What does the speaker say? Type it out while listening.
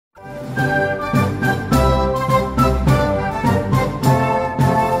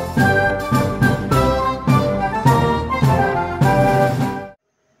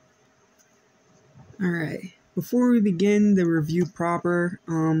before we begin the review proper,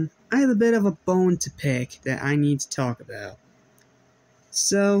 I have a bit of a bone to pick that I need to talk about.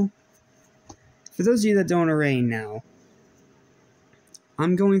 So, for those of you that don't already know,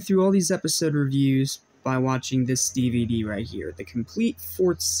 I'm going through all these episode reviews by watching this DVD right here, the complete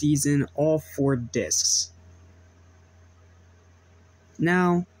 4th season, all 4 discs.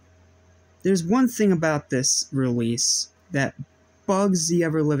 Now, there's one thing about this release that bugs the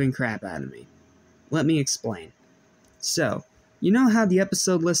ever-living crap out of me. Let me explain. So, you know how the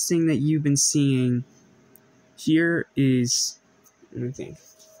episode listing that you've been seeing here is, let me think,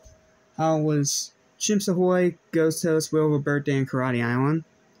 how it was Chimps Ahoy, Ghost Host, Whale of a Birthday, and Karate Island?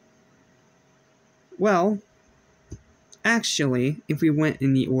 Well, actually, if we went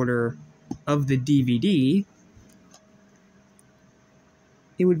in the order of the DVD,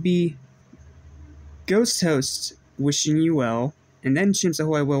 it would be Ghost Host, Wishing You Well, and then Chimps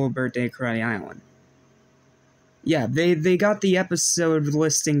Ahoy, Whale of a Birthday, Karate Island. Yeah, they got the episode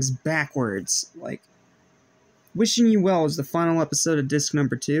listings backwards. Like, Wishing You Well is the final episode of disc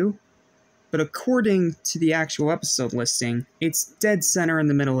number 2, but according to the actual episode listing, it's dead center in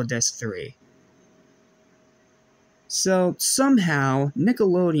the middle of disc 3. So, somehow,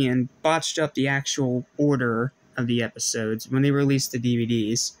 Nickelodeon botched up the actual order of the episodes when they released the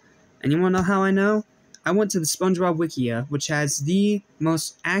DVDs. And you wanna know how I know? I went to the SpongeBob Wikia, which has the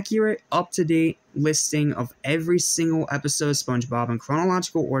most accurate, up-to-date listing of every single episode of SpongeBob in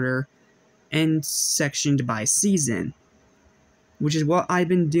chronological order and sectioned by season, which is what I've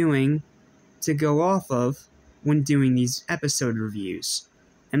been doing to go off of when doing these episode reviews.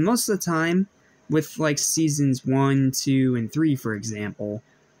 And most of the time, with like seasons 1, 2, and 3, for example,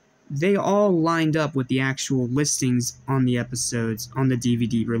 they all lined up with the actual listings on the episodes on the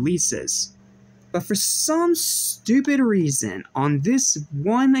DVD releases. But for some stupid reason, on this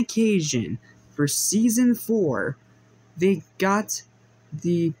one occasion, for Season 4, they got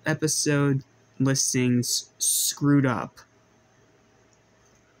the episode listings screwed up.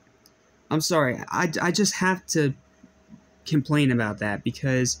 I'm sorry, I just have to complain about that,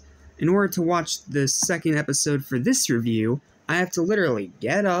 because in order to watch the second episode for this review, I have to literally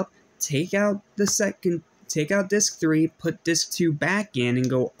get up, take out disc 3, put disc 2 back in, and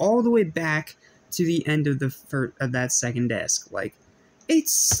go all the way back to the end of that second disc. Like,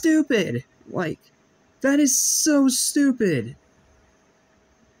 it's stupid. Like, that is so stupid.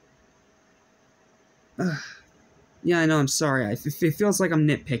 Yeah, I know, I'm sorry. It feels like I'm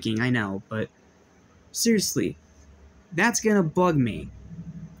nitpicking, I know, but seriously, that's gonna bug me.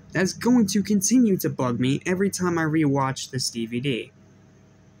 That's going to continue to bug me every time I rewatch this DVD.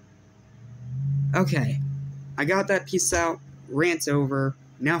 Okay, I got that piece out, rant over.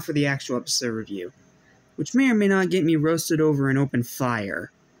 Now for the actual episode review, which may or may not get me roasted over an open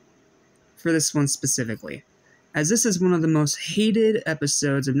fire for this one specifically, as this is one of the most hated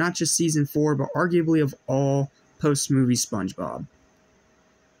episodes of not just Season 4, but arguably of all post-movie SpongeBob.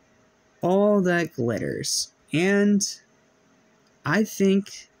 All that glitters. And I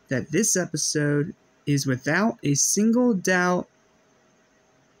think that this episode is without a single doubt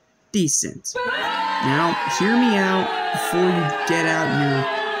decent. Now, hear me out before you get out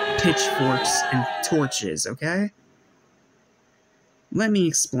your pitchforks and torches, okay? Let me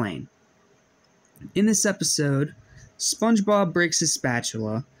explain. In this episode, SpongeBob breaks his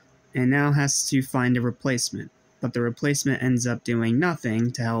spatula and now has to find a replacement. But the replacement ends up doing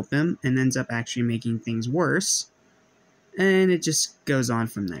nothing to help him and ends up actually making things worse. And it just goes on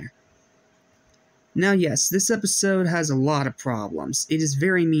from there. Now, yes, this episode has a lot of problems. It is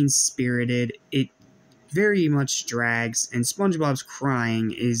very mean-spirited, it very much drags, and SpongeBob's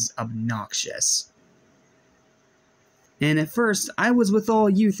crying is obnoxious. And at first, I was with all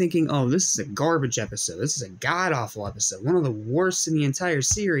you thinking, oh, this is a garbage episode, this is a god-awful episode, one of the worst in the entire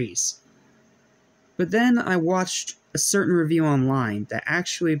series. But then I watched a certain review online that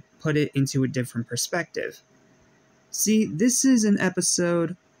actually put it into a different perspective. See, this is an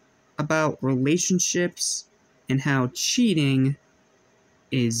episode about relationships and how cheating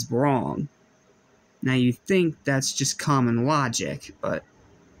is wrong. Now you think that's just common logic, but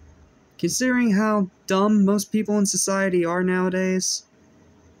considering how dumb most people in society are nowadays,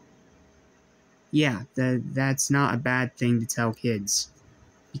 yeah, that's not a bad thing to tell kids.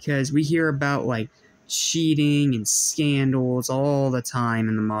 Because we hear about, like, cheating and scandals all the time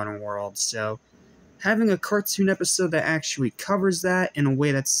in the modern world, so having a cartoon episode that actually covers that in a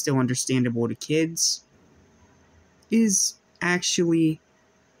way that's still understandable to kids is actually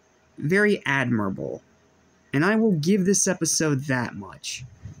very admirable. And I will give this episode that much.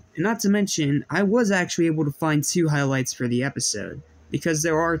 And not to mention, I was actually able to find 2 highlights for the episode, because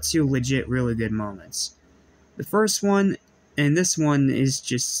there are 2 legit really good moments. The first one, and this one is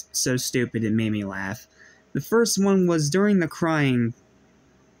just so stupid it made me laugh. The first one was during the crying,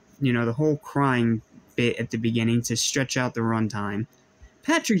 the whole crying bit at the beginning to stretch out the runtime.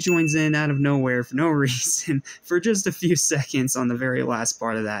 Patrick joins in out of nowhere for no reason for just a few seconds on the very last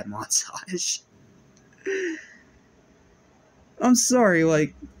part of that montage. I'm sorry,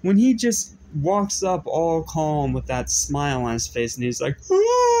 like, when he just walks up all calm with that smile on his face and he's like,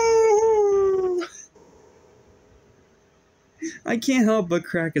 "Ooh!" I can't help but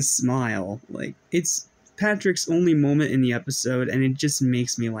crack a smile. Like, it's Patrick's only moment in the episode and it just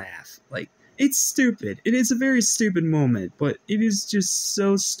makes me laugh. Like, it's stupid. It is a very stupid moment, but it is just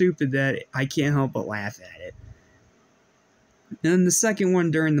so stupid that I can't help but laugh at it. And the second one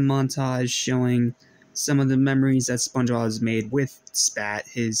during the montage showing some of the memories that SpongeBob has made with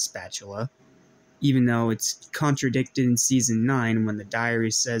his spatula, even though it's contradicted in Season 9 when the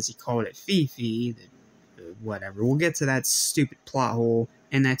diary says he called it Fifi, whatever. We'll get to that stupid plot hole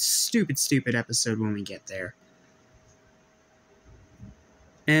and that stupid episode when we get there.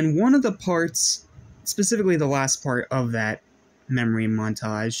 And one of the parts, specifically the last part of that memory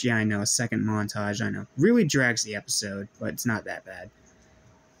montage, yeah, I know, second montage, I know, really drags the episode, but it's not that bad,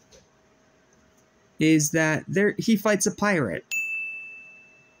 is that he fights a pirate.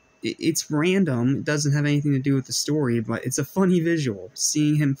 It's random, it doesn't have anything to do with the story, but it's a funny visual,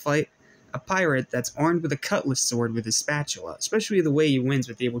 seeing him fight a pirate that's armed with a cutlass sword with his spatula, especially the way he wins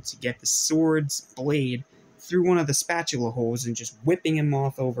with able to get the sword's blade through one of the spatula holes and just whipping him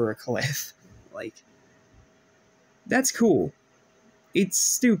off over a cliff. Like, that's cool. It's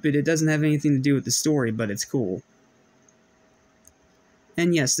stupid, it doesn't have anything to do with the story, but it's cool.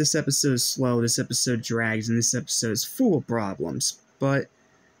 And yes, this episode is slow, this episode drags, and this episode is full of problems, but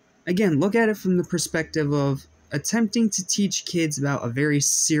again, look at it from the perspective of attempting to teach kids about a very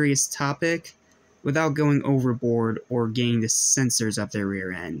serious topic without going overboard or getting the censors up their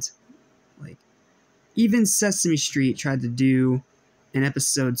rear end. Like, even Sesame Street tried to do an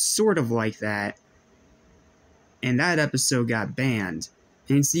episode sort of like that, and that episode got banned.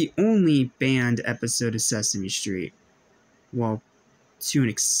 And it's the only banned episode of Sesame Street. Well, to an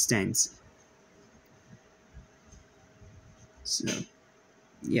extent. So,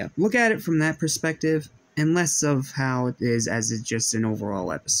 yeah, look at it from that perspective, and less of how it is as it's just an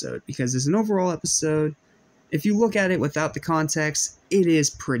overall episode. Because as an overall episode, if you look at it without the context, it is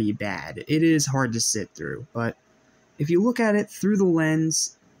pretty bad. It is hard to sit through. But if you look at it through the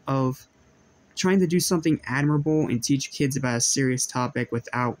lens of trying to do something admirable and teach kids about a serious topic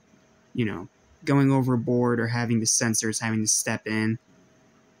without, going overboard or having the censors having to step in,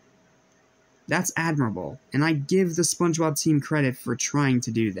 that's admirable. And I give the SpongeBob team credit for trying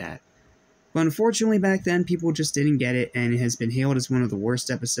to do that. But unfortunately back then, people just didn't get it, and it has been hailed as one of the worst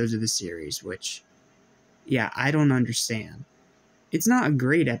episodes of the series, which, yeah, I don't understand. It's not a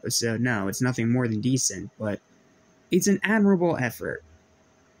great episode, no, it's nothing more than decent, but it's an admirable effort.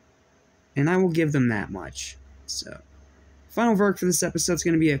 And I will give them that much. So, final verdict for this episode is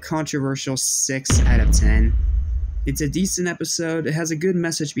going to be a controversial 6 out of 10. It's a decent episode, it has a good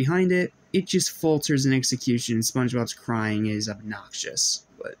message behind it, it just falters in execution, and SpongeBob's crying is obnoxious.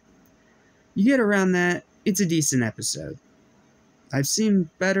 But you get around that, it's a decent episode. I've seen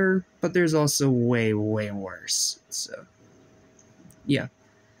better, but there's also way, way worse. So, yeah.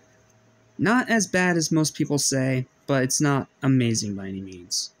 Not as bad as most people say, but it's not amazing by any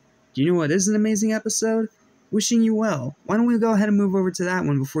means. Do you know what is an amazing episode? Wishing You Well. Why don't we go ahead and move over to that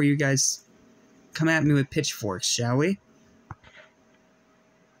one before you guys come at me with pitchforks, shall we?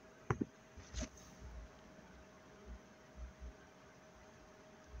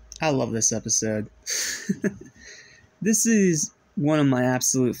 I love this episode. This is one of my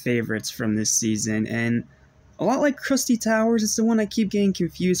absolute favorites from this season, and a lot like Krusty Towers, it's the one I keep getting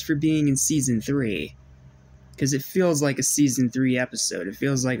confused for being in Season 3. Because it feels like a Season 3 episode. It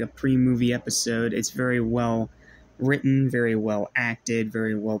feels like a pre-movie episode. It's very well written, very well acted,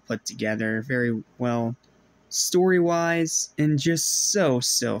 very well put together, very well story-wise, and just so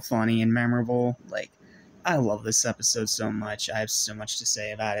funny and memorable. Like, I love this episode so much. I have so much to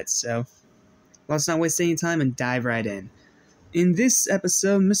say about it, so let's not waste any time and dive right in. In this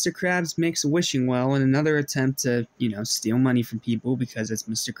episode, Mr. Krabs makes a wishing well in another attempt to, steal money from people because it's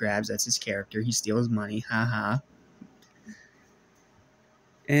Mr. Krabs, that's his character, he steals money, haha.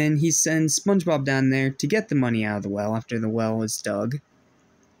 And he sends SpongeBob down there to get the money out of the well after the well is dug.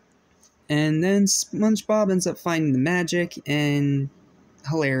 And then SpongeBob ends up finding the magic, and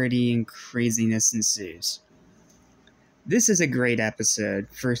hilarity and craziness ensues. This is a great episode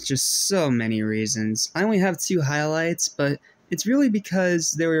for just so many reasons. I only have 2 highlights, but it's really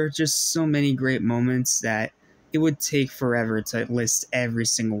because there were just so many great moments that it would take forever to list every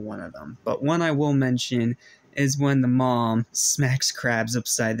single one of them. But one I will mention is when the mom smacks Krabs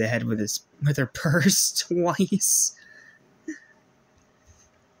upside the head with her purse twice.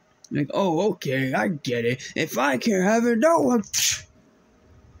 Like, oh, okay, I get it. If I can't have it, no one.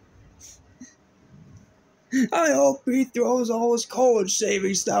 I hope he throws all his college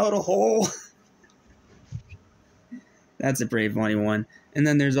savings down a hole. That's a pretty funny one. And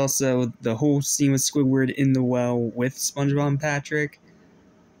then there's also the whole scene with Squidward in the well with SpongeBob and Patrick.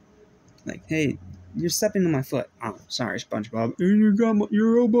 Like, hey, you're stepping on my foot. Oh, sorry, SpongeBob. And you got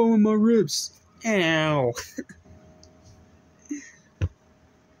your elbow in my ribs. Ow.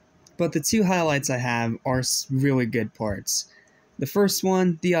 But the two highlights I have are really good parts. The first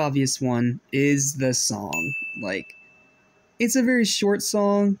one, the obvious one, is the song. Like, it's a very short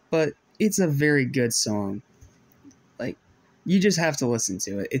song, but it's a very good song. Like, you just have to listen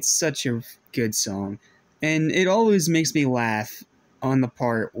to it. It's such a good song. And it always makes me laugh on the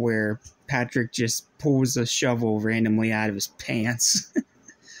part where Patrick just pulls a shovel randomly out of his pants.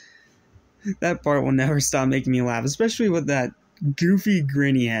 That part will never stop making me laugh, especially with that goofy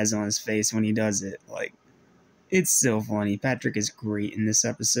grin he has on his face when he does it. Like, it's so funny. Patrick is great in this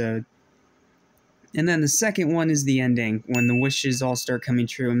episode. And then the second one is the ending, when the wishes all start coming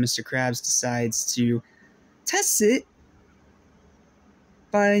true and Mr. Krabs decides to test it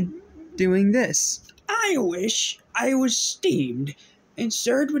by doing this. I wish I was steamed and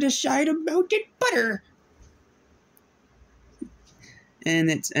served with a side of melted butter.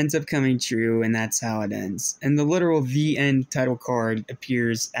 And it ends up coming true, and that's how it ends. And the literal The End title card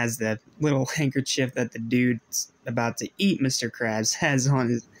appears as the little handkerchief that the dude's about to eat Mr. Krabs has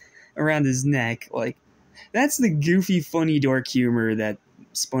on around his neck. Like, that's the goofy, funny, dark humor that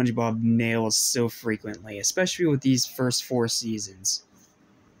SpongeBob nails so frequently, especially with these first 4 seasons.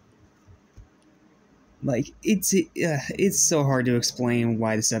 Like, it's so hard to explain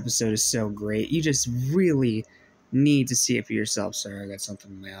why this episode is so great. You just really need to see it for yourself. Sorry, I got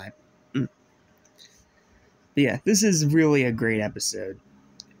something in my eye. But yeah, this is really a great episode.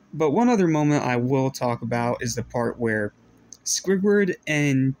 But one other moment I will talk about is the part where Squidward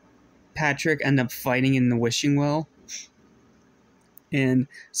and Patrick end up fighting in the wishing well. And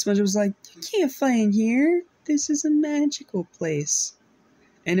SpongeBob was like, you can't fight in here. This is a magical place.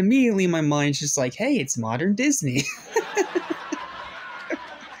 And immediately my mind's just like, hey, it's modern Disney.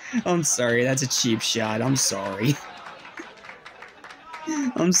 I'm sorry, that's a cheap shot. I'm sorry.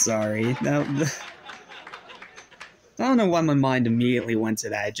 I'm sorry. I don't know why my mind immediately went to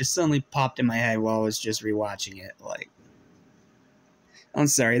that. It just suddenly popped in my head while I was just rewatching it. Like, I'm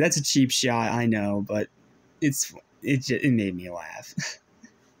sorry, that's a cheap shot, I know, but it made me laugh.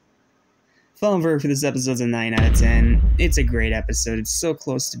 Final verdict for this episode's a 9 out of 10. It's a great episode. It's so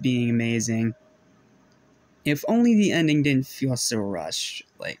close to being amazing. If only the ending didn't feel so rushed.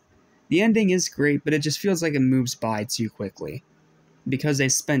 Like, the ending is great, but it just feels like it moves by too quickly. Because they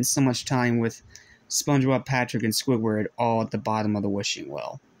spent so much time with SpongeBob, Patrick, and Squidward all at the bottom of the wishing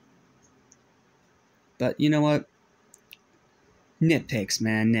well. But you know what? Nitpicks,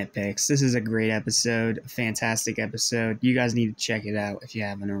 man, nitpicks. This is a great episode, a fantastic episode. You guys need to check it out if you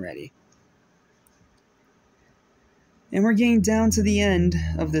haven't already. And we're getting down to the end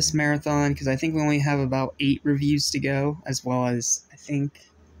of this marathon, because I think we only have about 8 reviews to go, as well as, I think,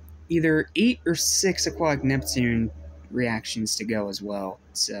 either 8 or 6 Aquatic Neptune reactions to go as well.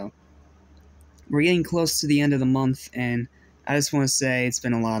 So, we're getting close to the end of the month, and I just want to say it's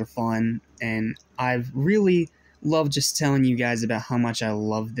been a lot of fun, and I've really loved just telling you guys about how much I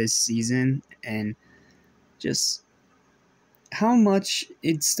love this season, and just how much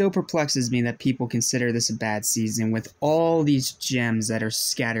it still perplexes me that people consider this a bad season with all these gems that are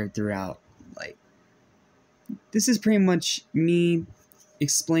scattered throughout. Like, this is pretty much me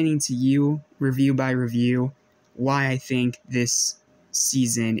explaining to you, review by review, why I think this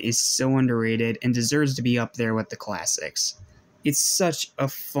season is so underrated and deserves to be up there with the classics. It's such a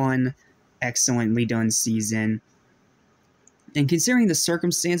fun, excellently done season. And considering the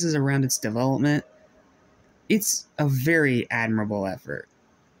circumstances around its development, it's a very admirable effort.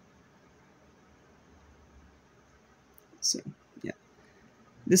 So, yeah.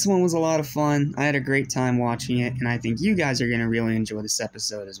 This one was a lot of fun. I had a great time watching it, and I think you guys are going to really enjoy this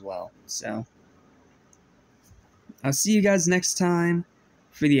episode as well. So, I'll see you guys next time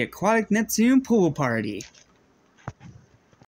for the Aquatic Neptune Pool Party.